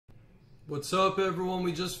What's up, everyone?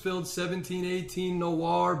 We just filled 17-18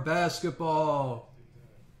 Noir basketball.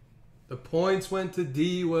 The points went to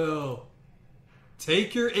D-Will.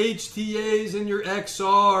 Take your HTAs and your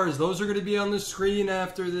XRs. Those are going to be on the screen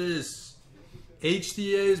after this.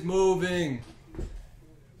 HTA is moving.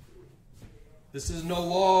 This is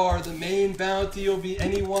Noir. The main bounty will be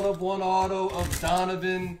any one of one auto of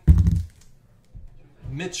Donovan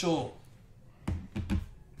Mitchell.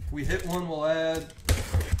 If we hit one, we'll add.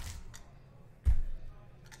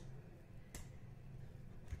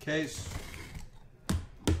 Case.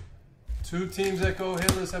 Two teams that go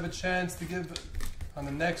hitless have a chance to give on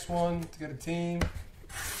the next one to get a team.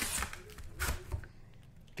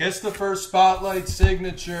 Guess the first spotlight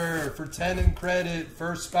signature for 10 in credit.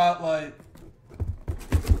 First spotlight.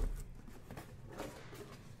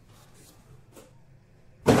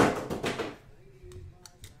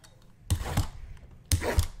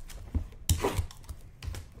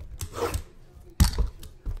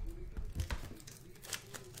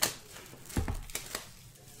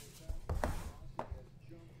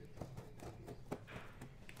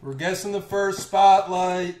 We're guessing the first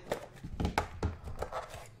spotlight.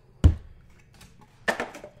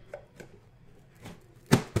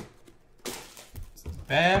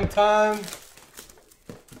 Bam time.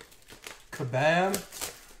 Kabam.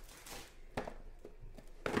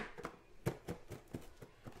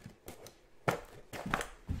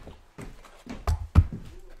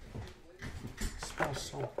 It smells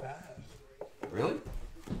so bad. Really?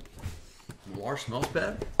 Noir smells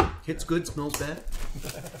bad? Hits good, smells bad?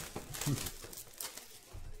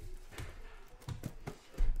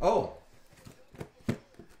 Oh.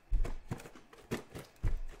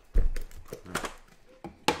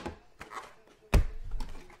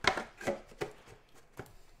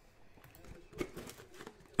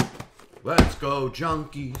 Let's go,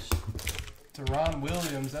 junkies. Deron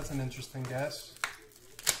Williams, that's an interesting guess.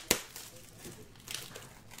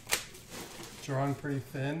 Drawing pretty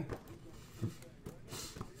thin.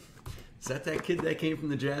 Is that kid that came from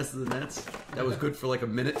the Jazz to the Nets? That was good for like a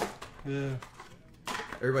minute. Yeah.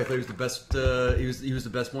 Everybody thought he was the best. He was the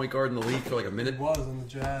best point guard in the league for like a minute. He was in the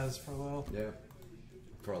Jazz for a little. Yeah,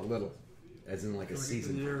 for a little, as in like a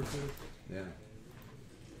season. A year or two. Yeah.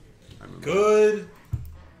 I remember. Good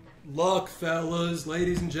luck, fellas,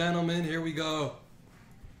 ladies and gentlemen. Here we go.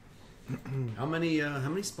 How many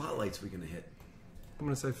spotlights are we gonna hit? I'm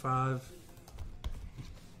gonna say 5.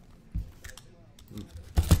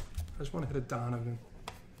 I just want to hit a Donovan.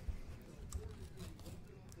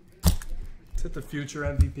 Let's hit the future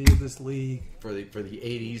MVP of this league. For the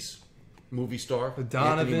 80s movie star, A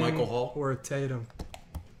Donovan Anthony Michael Hall, or a Tatum.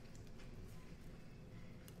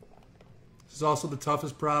 This is also the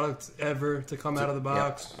toughest product ever to come out of the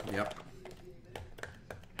box. Yep.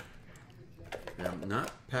 Yeah,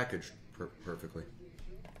 not packaged perfectly.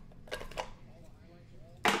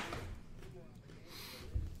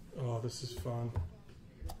 Oh, this is fun.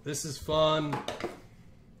 This is fun.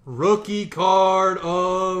 Rookie card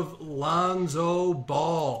of Lonzo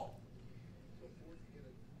Ball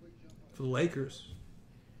for the Lakers.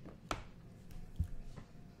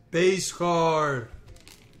 Base card.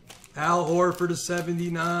 Al Horford to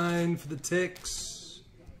 79 for the Ticks.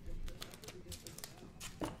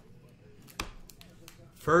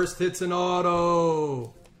 First hits an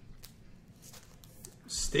auto.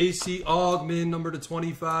 Stacey Augmon, number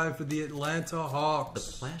 /25 for the Atlanta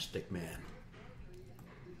Hawks. The Plastic Man.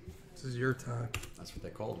 This is your time. That's what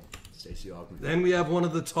they called him, Stacey Augmon. Then we have one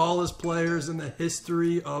of the tallest players in the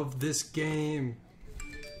history of this game.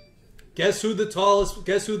 Guess who this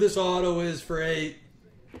auto is for 8?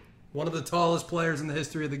 One of the tallest players in the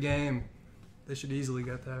history of the game. They should easily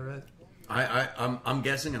get that right. I'm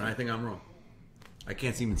guessing, and I think I'm wrong. I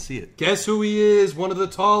can't even see it. Guess who he is? One of the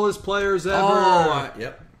tallest players ever. Oh,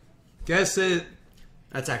 yep. Guess it.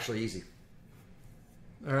 That's actually easy.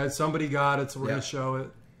 All right, somebody got it, so we're going to show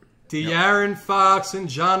it. Yep. De'Aaron Fox and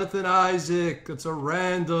Jonathan Isaac. It's a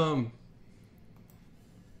random.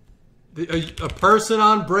 A person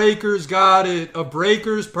on Breakers got it. A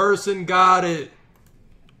Breakers person got it.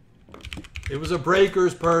 It was a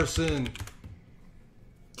Breakers person.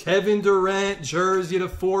 Kevin Durant, jersey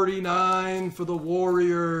 /49 for the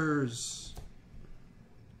Warriors.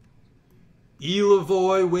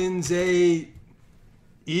 Elavoy wins 8.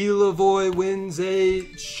 Elavoy wins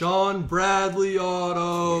 8. Sean Bradley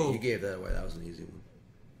auto. Yeah, you gave that away. That was an easy one.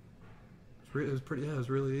 It was pretty. Yeah, it was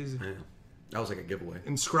really easy. Yeah. That was like a giveaway.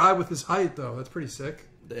 Inscribed with his height, though. That's pretty sick.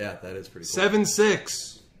 Yeah, that is pretty cool.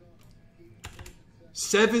 7'6".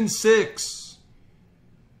 7'6".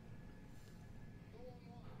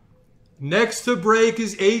 Next to break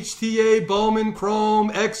is HTA, Bowman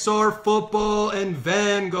Chrome, XR Football, and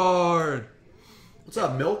Vanguard. What's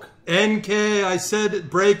up, Milk? NK, I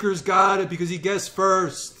said Breakers got it because he guessed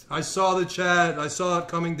first. I saw the chat. I saw it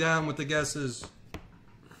coming down with the guesses.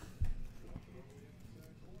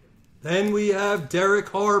 Then we have Derek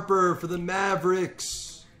Harper for the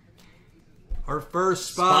Mavericks. Our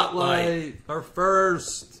first spotlight. Our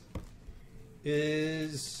first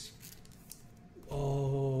is...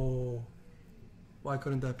 Oh... Why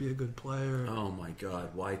couldn't that be a good player? Oh my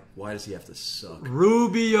God! Why does he have to suck?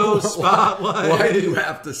 Rubio spotlight. Why do you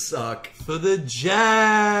have to suck? For the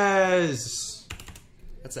Jazz.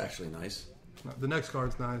 That's actually nice. The next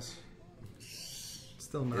card's nice.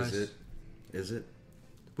 Still nice. Is it?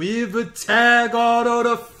 We have a tag auto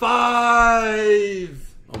to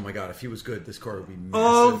 5. Oh my God! If he was good, this card would be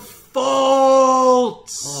Of massive.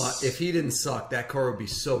 faults. Oh, if he didn't suck, that card would be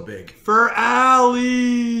so big. For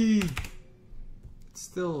Ali.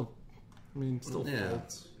 Still, I mean, still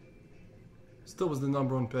faults. Still was the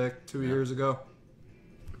 #1 pick 2 years ago.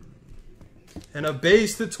 And a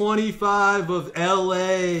base to 25 of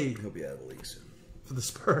LA. He'll be out of the league soon. For the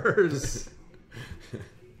Spurs.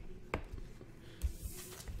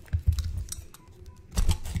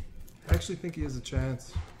 I actually think he has a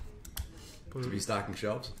chance. To be stocking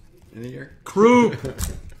shelves in the year? Croup.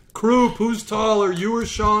 Croup, who's taller? You or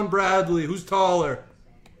Sean Bradley? Who's taller?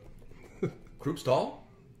 Croup's tall?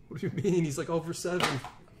 What do you mean? He's like over 7.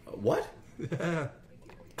 What? Yeah.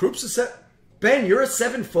 Croup's a set. Ben, you're a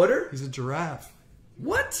 7-footer? He's a giraffe.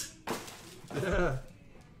 What? Yeah.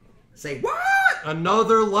 Say what?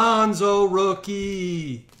 Another Lonzo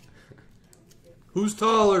rookie. Who's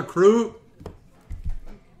taller, Croup?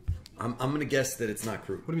 I'm gonna guess that it's not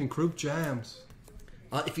Croup. What do you mean, Croup jams?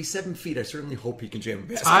 If he's 7 feet, I certainly hope he can jam a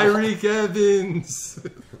basketball. Tyreek Evans.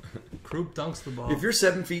 Croup dunks the ball. If you're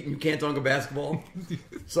 7 feet and you can't dunk a basketball,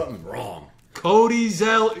 something's wrong. Cody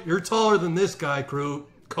Zeller. You're taller than this guy, Croup.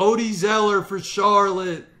 Cody Zeller for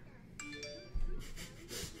Charlotte.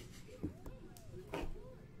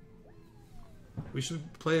 We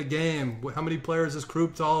should play a game. How many players is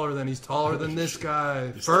Croup taller than? He's taller than this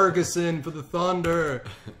guy. Ferguson for the Thunder.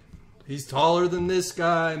 He's taller than this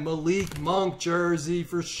guy. Malik Monk jersey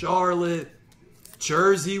for Charlotte.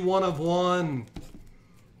 Jersey 1 of 1.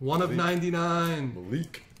 1 of 99.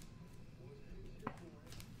 Malik.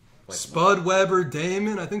 Spud Webb or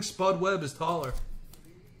Damon? I think Spud Webb is taller.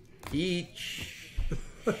 Each.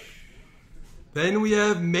 Then we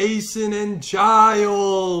have Mason and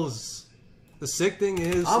Giles. The sick thing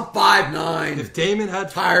is, I'm 5'9". if Damon had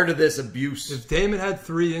Tired of this abuse. If Damon had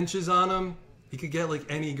 3 inches on him, he could get like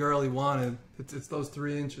any girl he wanted. It's those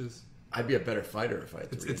 3 inches. I'd be a better fighter if I had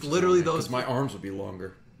 3 It's inches literally on me, those. 'cause my arms would be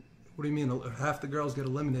longer. What do you mean? Half the girls get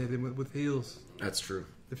eliminated with heels. That's true.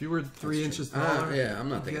 If you were 3 inches taller, yeah, I'm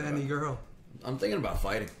not you thinking get any about girl. I'm thinking about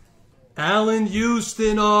fighting. Allen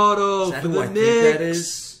Houston auto Is that for who the I Knicks. think that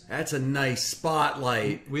is? That's a nice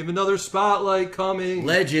spotlight. We have another spotlight coming.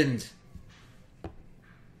 Legend.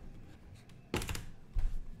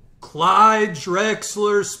 Clyde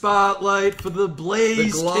Drexler spotlight for the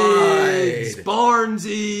Blaze The Glide. Kids.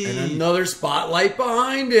 Barnesy. And another spotlight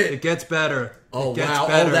behind it. It gets better. Oh, It gets wow.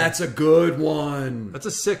 better. Oh, that's a good one. That's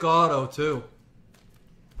a sick auto, too.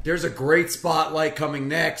 There's a great spotlight coming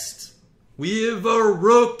next. We have a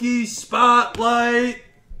rookie spotlight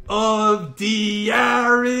of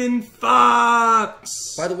De'Aaron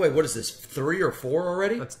Fox. By the way, what is this, 3 or 4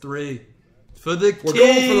 already? That's 3. For the Kings. We're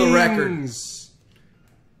going for the record.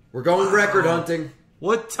 We're going record hunting.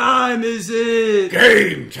 What time is it?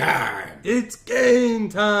 Game time. It's game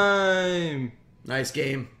time. Nice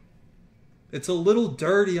game. It's a little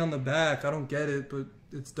dirty on the back. I don't get it, but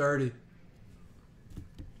it's dirty.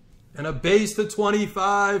 And a base to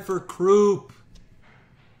 25 for Croup.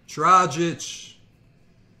 Dragic.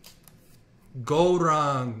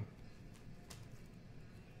 Goran.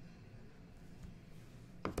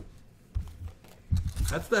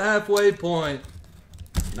 That's the halfway point.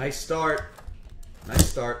 Nice start. Nice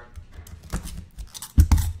start.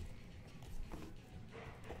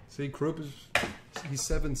 See, Croup is... He's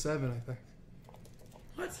 7'7", I think.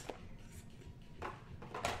 What?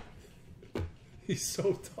 He's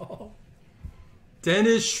so tall.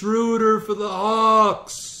 Dennis Schroeder for the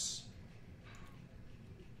Hawks.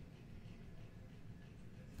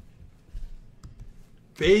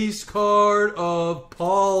 Base card of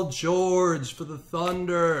Paul George for the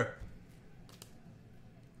Thunder.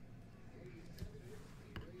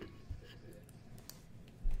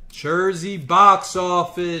 Jersey box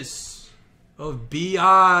office of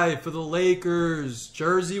BI for the Lakers.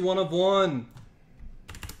 Jersey 1 of 1.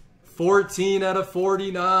 14 out of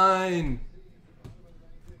 49.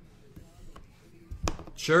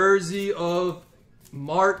 Jersey of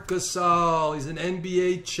Marc Gasol. He's an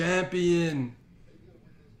NBA champion.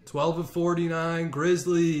 12 of 49,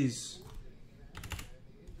 Grizzlies.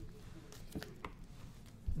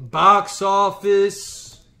 Box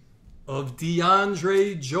office of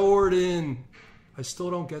DeAndre Jordan. I still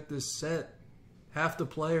don't get this set. Half the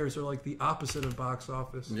players are like the opposite of box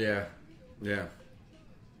office. Yeah. Yeah.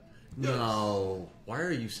 No. Why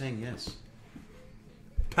are you saying yes?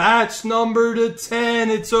 Patch number to 10.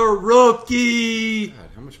 It's a rookie. God,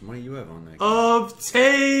 how much money you have on that? Of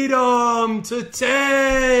Tatum to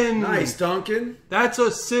 10. Nice, Duncan. That's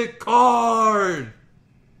a sick card.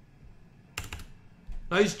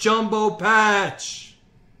 Nice jumbo patch.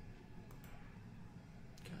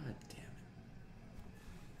 God damn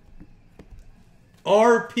it.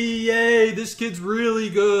 RPA. This kid's really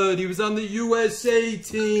good. He was on the USA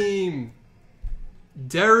team.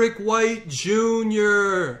 Derek White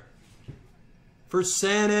Jr. for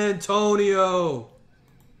San Antonio.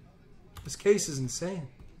 This case is insane.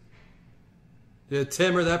 Yeah,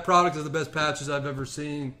 Timmer, that product is the best patches I've ever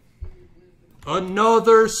seen.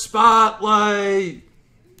 Another spotlight.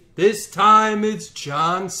 This time it's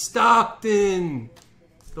John Stockton,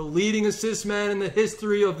 the leading assist man in the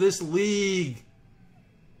history of this league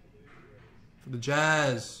for the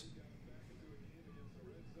Jazz.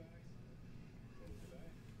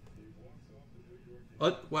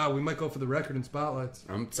 Wow, we might go for the record in spotlights.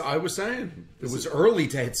 I was saying. It was early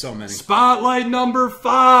to hit so many. Spotlight number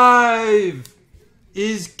 5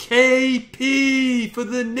 is KP for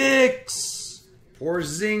the Knicks.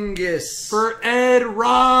 Porzingis. For Ed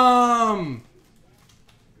Rom.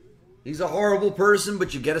 He's a horrible person,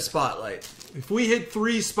 but you get a spotlight. If we hit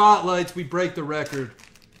 3 spotlights, we break the record.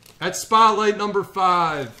 That's spotlight number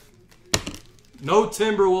 5. No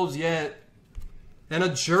Timberwolves yet. And a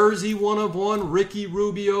jersey 1 of 1 Ricky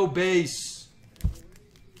Rubio base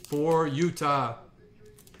for Utah.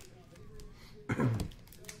 He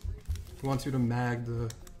wants you to mag the...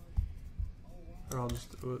 Or I'll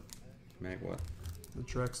just do it. Mag what? The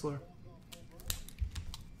Drexler.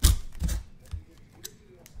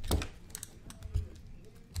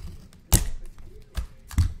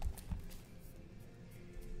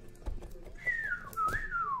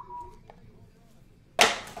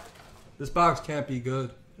 This box can't be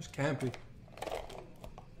good. Just can't be.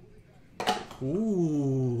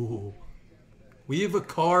 Ooh. We have a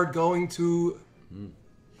card going to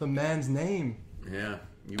the man's name. Yeah,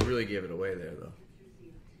 you really gave it away there, though.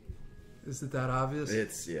 Is it that obvious?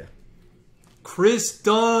 It's, yeah. Chris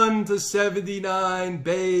Dunn to 79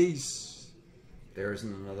 base. There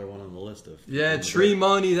isn't another one on the list of... Yeah, Tree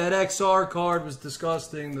Money. That XR card was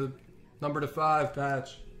disgusting. The number to 5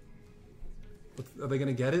 patch. Are they going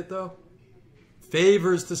to get it, though?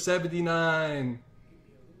 Favors to 79.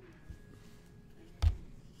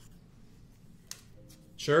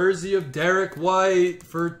 Jersey of Derek White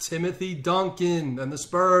for Timothy Duncan and the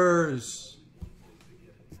Spurs.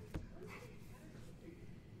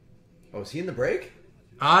 Oh, is he in the break?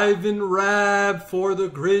 Ivan Rabb for the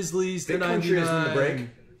Grizzlies to Big 99. Country is in the break.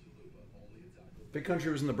 Big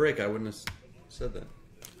Country was in the break. I wouldn't have said that.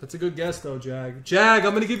 That's a good guess, though, Jag. Jag,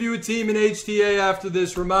 I'm going to give you a team in HTA after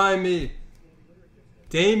this. Remind me.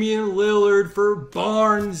 Damian Lillard for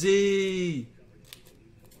Barnesy.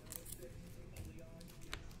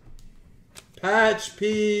 Patch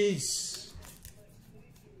piece.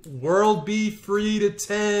 World Be Free to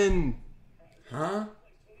 10. Huh?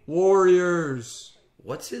 Warriors.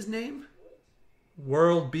 What's his name?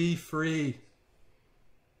 World Be Free.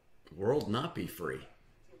 World not be free.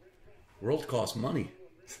 World costs money.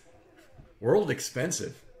 World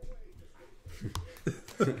expensive.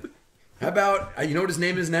 How about, you know what his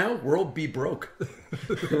name is now? World be broke.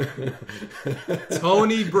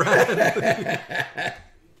 Tony Bradley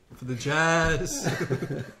for the Jazz.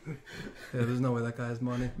 Yeah, there's no way that guy has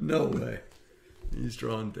money. No way. He's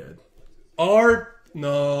drawn dead. Art.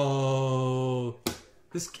 No.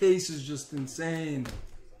 This case is just insane.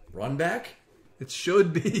 Run back? It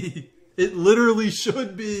should be. It literally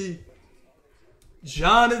should be.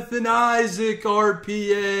 Jonathan Isaac,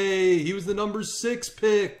 RPA. He was the number 6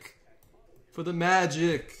 pick for the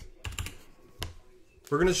Magic.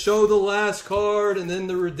 We're going to show the last card, and then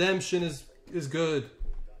the redemption is good.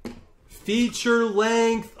 Feature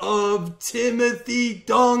length of Timothy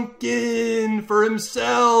Duncan for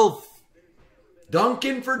himself.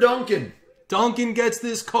 Duncan for Duncan. Duncan gets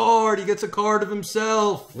this card. He gets a card of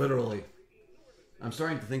himself. Literally. I'm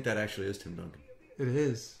starting to think that actually is Tim Duncan. It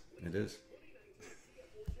is. It is.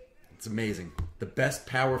 It's amazing. The best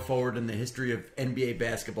power forward in the history of NBA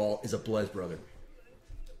basketball is a Blez brother.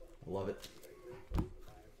 I love it.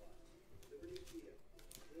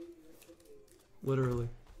 Literally.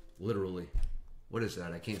 Literally. What is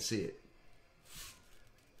that? I can't see it.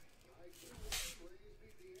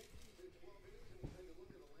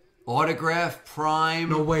 Autograph Prime.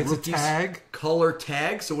 No way, it's rookies, a tag? Color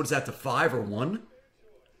tag. So what is that, the 5 or 1?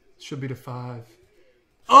 Should be the 5.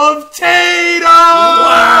 Of Tatum!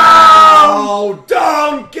 Wow!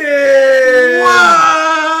 Duncan!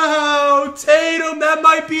 Wow! Tatum, that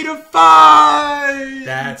might be the 5!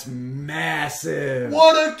 That's massive.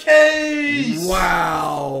 What a case!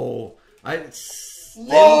 Wow!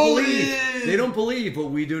 Loaded! They don't believe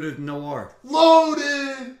what we do to Noir.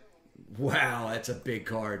 Loaded! Wow, that's a big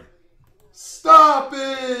card. Stop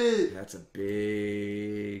it! That's a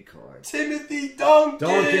big card. Timothy Duncan!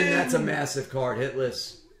 Duncan, that's a massive card.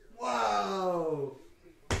 Hitless. Wow!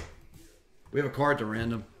 We have a card to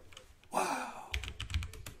random. Wow.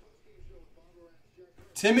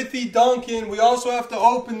 Timothy Duncan, we also have to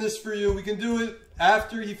open this for you. We can do it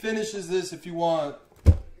after he finishes this if you want.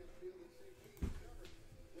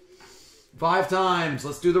 5 times.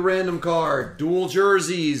 Let's do the random card. Dual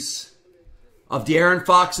jerseys of De'Aaron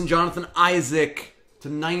Fox and Jonathan Isaac to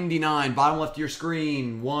 99. Bottom left of your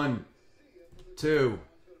screen. 1, 2,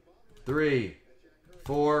 3,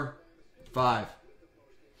 4, 5.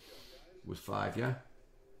 Was 5, yeah?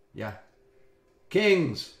 Yeah.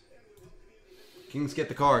 Kings. Kings get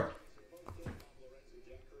the card.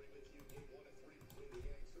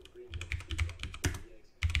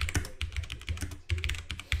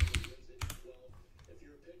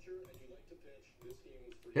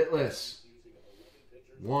 Hitless.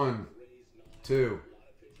 1, 2,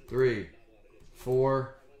 3,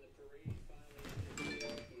 4,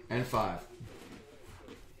 and 5.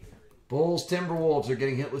 Bulls, Timberwolves are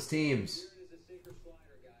getting hitless teams.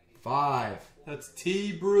 5. That's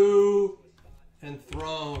T-Brew and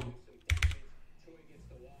Throne.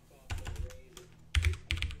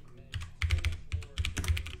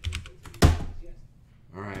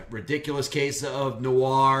 All right. Ridiculous case of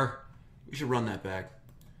Noir. We should run that back.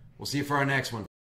 We'll see you for our next one.